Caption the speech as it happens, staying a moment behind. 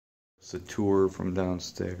It's a tour from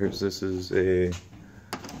downstairs. This is a,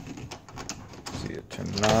 see, a turn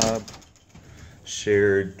knob,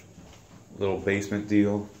 shared little basement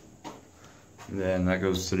deal. And then that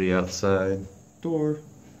goes to the outside door.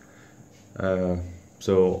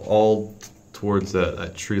 So all towards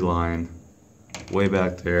that tree line, way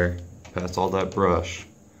back there, past all that brush,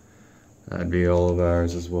 that'd be all of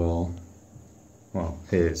ours as well. Well,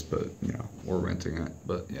 his, but you know, we're renting it.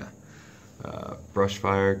 But yeah, brush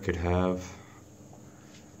fire could have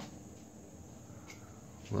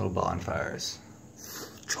little bonfires.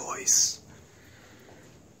 Choice.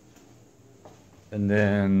 And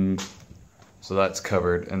then, so that's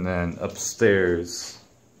covered. And then upstairs,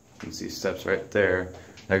 you can see steps right there.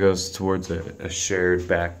 That goes towards a shared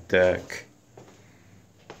back deck.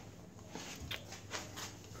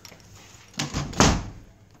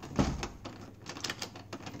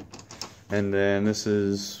 And then this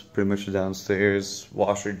is pretty much the downstairs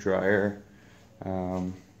washer dryer.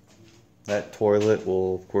 That toilet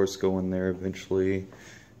will of course go in there eventually.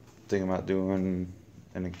 Thinking about doing,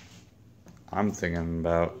 and I'm thinking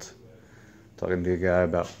about talking to a guy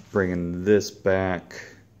about bringing this back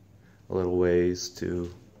a little ways to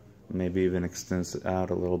maybe even extend it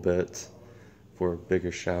out a little bit for a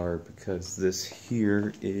bigger shower, because this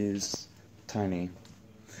here is tiny.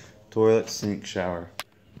 Toilet, sink, shower.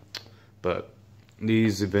 But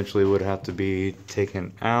these eventually would have to be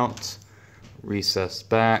taken out, recessed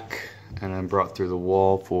back, and then brought through the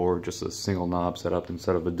wall for just a single knob setup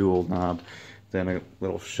instead of a dual knob. Then a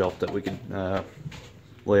little shelf that we could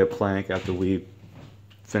lay a plank after we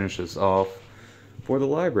finish this off for the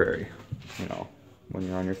library, you know, when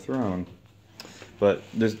you're on your throne. But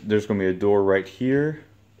there's going to be a door right here,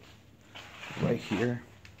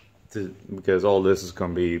 because all this is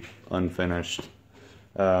going to be unfinished.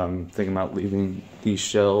 Thinking about leaving these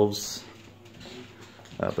shelves,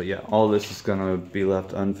 but yeah, all this is gonna be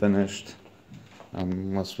left unfinished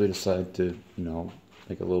unless we decide to, you know,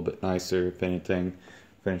 make it a little bit nicer. If anything,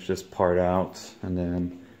 finish this part out and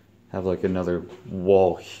then have like another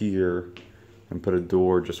wall here and put a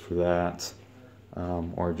door just for that,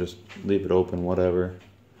 or just leave it open, whatever,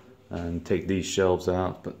 and take these shelves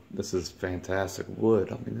out. But this is fantastic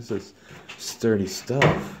wood. I mean, this is sturdy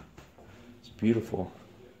stuff. It's beautiful.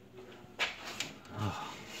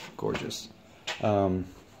 Oh, gorgeous. Turn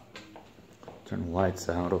the lights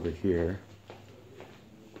out over here.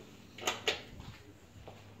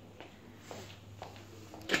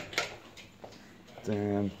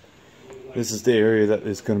 Then this is the area that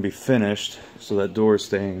is going to be finished, so that door is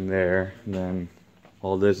staying there, and then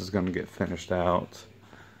all this is going to get finished out.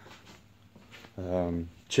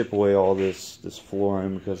 Chip away all this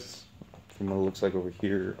flooring, because from what it looks like over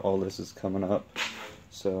here, all this is coming up.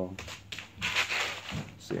 So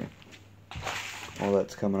see, all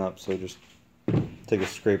that's coming up, so just take a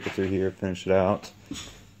scraper through here, finish it out.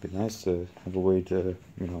 Be nice to have a way to,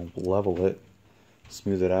 you know, level it,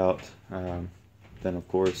 smooth it out. Then of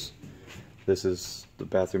course, this is the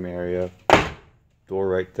bathroom area. Door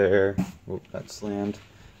right there. Oh, that slammed.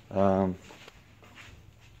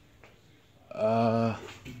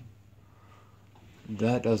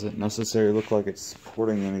 That doesn't necessarily look like it's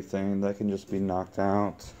supporting anything. That can just be knocked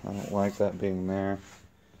out. I don't like that being there.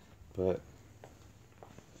 But,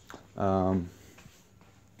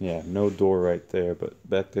 yeah, no door right there, but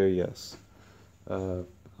back there, yes. I'll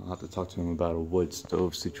have to talk to him about a wood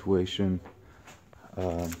stove situation,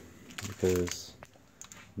 because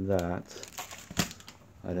that,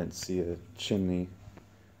 I didn't see a chimney.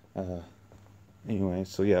 Anyway,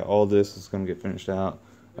 so yeah, all this is going to get finished out,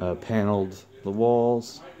 paneled the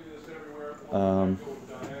walls, then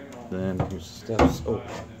here's steps. Oh,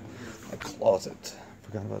 a closet.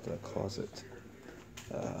 Forgot about that closet.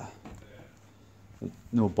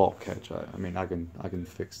 No bulkhead. I mean, I can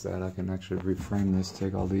fix that. I can actually reframe this,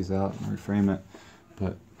 take all these out and reframe it.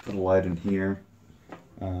 But put a light in here.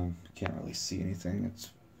 Can't really see anything.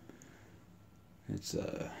 It's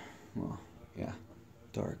well, yeah,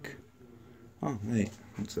 dark. Oh, hey,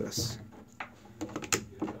 what's this?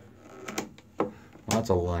 Well, that's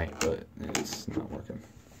a light, but it's not working.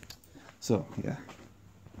 So, yeah.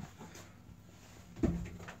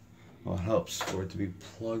 Well, it helps for it to be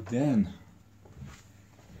plugged in.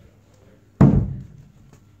 I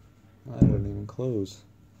didn't even close.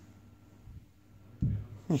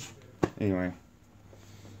 Anyway.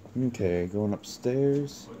 Okay, going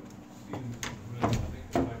upstairs.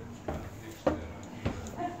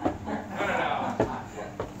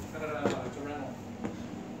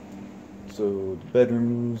 So, the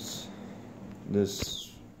bedrooms.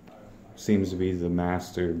 This seems to be the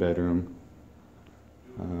master bedroom.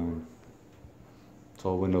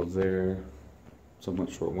 tall windows there,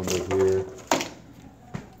 somewhat short windows here.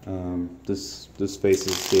 This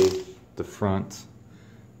faces the front.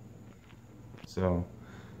 So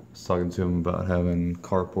I was talking to him about having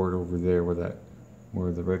carport over there where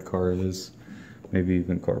the red car is. Maybe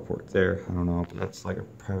even carport there. I don't know, but that's like a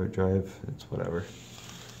private drive. It's whatever.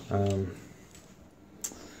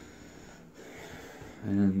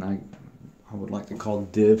 And I would like to call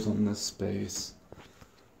dibs on this space.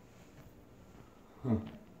 Huh,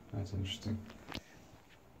 that's interesting.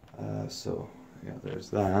 So yeah, there's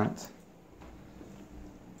that.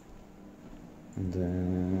 And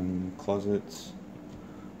then closets,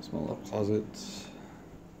 small little closet.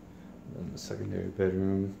 And then the secondary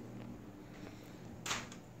bedroom.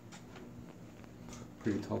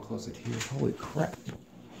 Pretty tall closet here. Holy crap.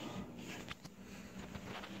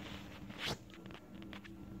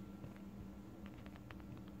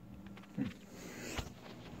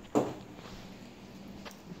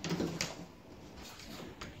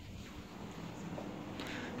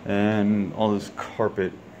 And all this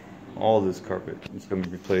carpet is going to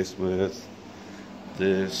be replaced with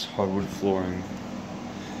this hardwood flooring.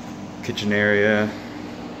 Kitchen area.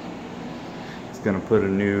 It's going to put a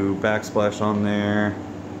new backsplash on there.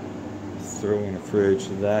 Throw in a fridge.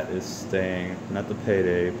 That is staying. Not the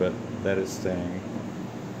payday, but that is staying.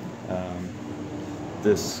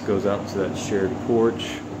 This goes out to that shared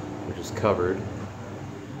porch, which is covered.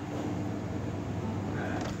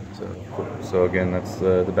 So again, that's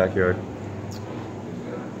the backyard.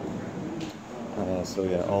 So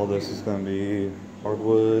yeah, all this is going to be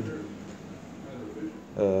hardwood.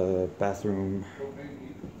 Bathroom.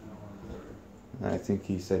 I think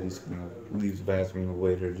he said he's going to leave the bathroom the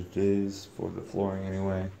way that it is for the flooring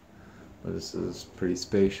anyway. But this is pretty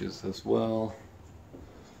spacious as well.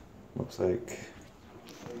 Looks like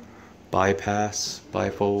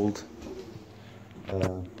bifold. I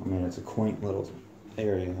mean, it's a quaint little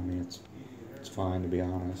area. I mean, it's fine, to be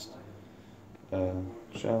honest.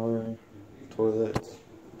 Shower, toilet.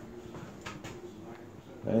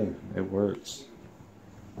 Hey, it works.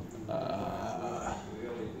 I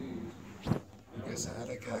guess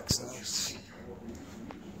attic access.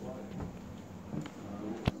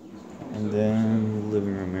 And then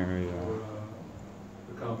living room area.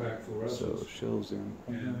 Compact fluorescence. So shelves in.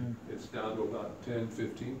 And it's down to about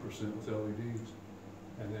 10-15% with LEDs.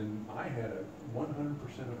 And then I had a 100%,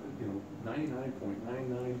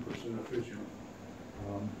 99.99% efficient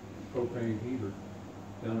propane heater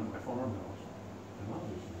down at my farmhouse. And I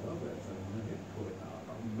just love that thing. And it put out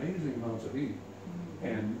amazing amounts of heat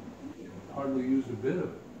and hardly used a bit of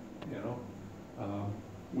it,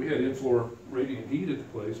 We had in-floor radiant heat at the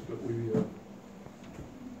place, but we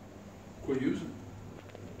quit using it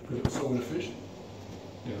because it was so inefficient.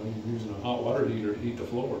 You're using a hot water heater to heat the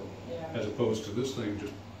floor, as opposed to this thing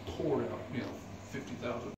just pouring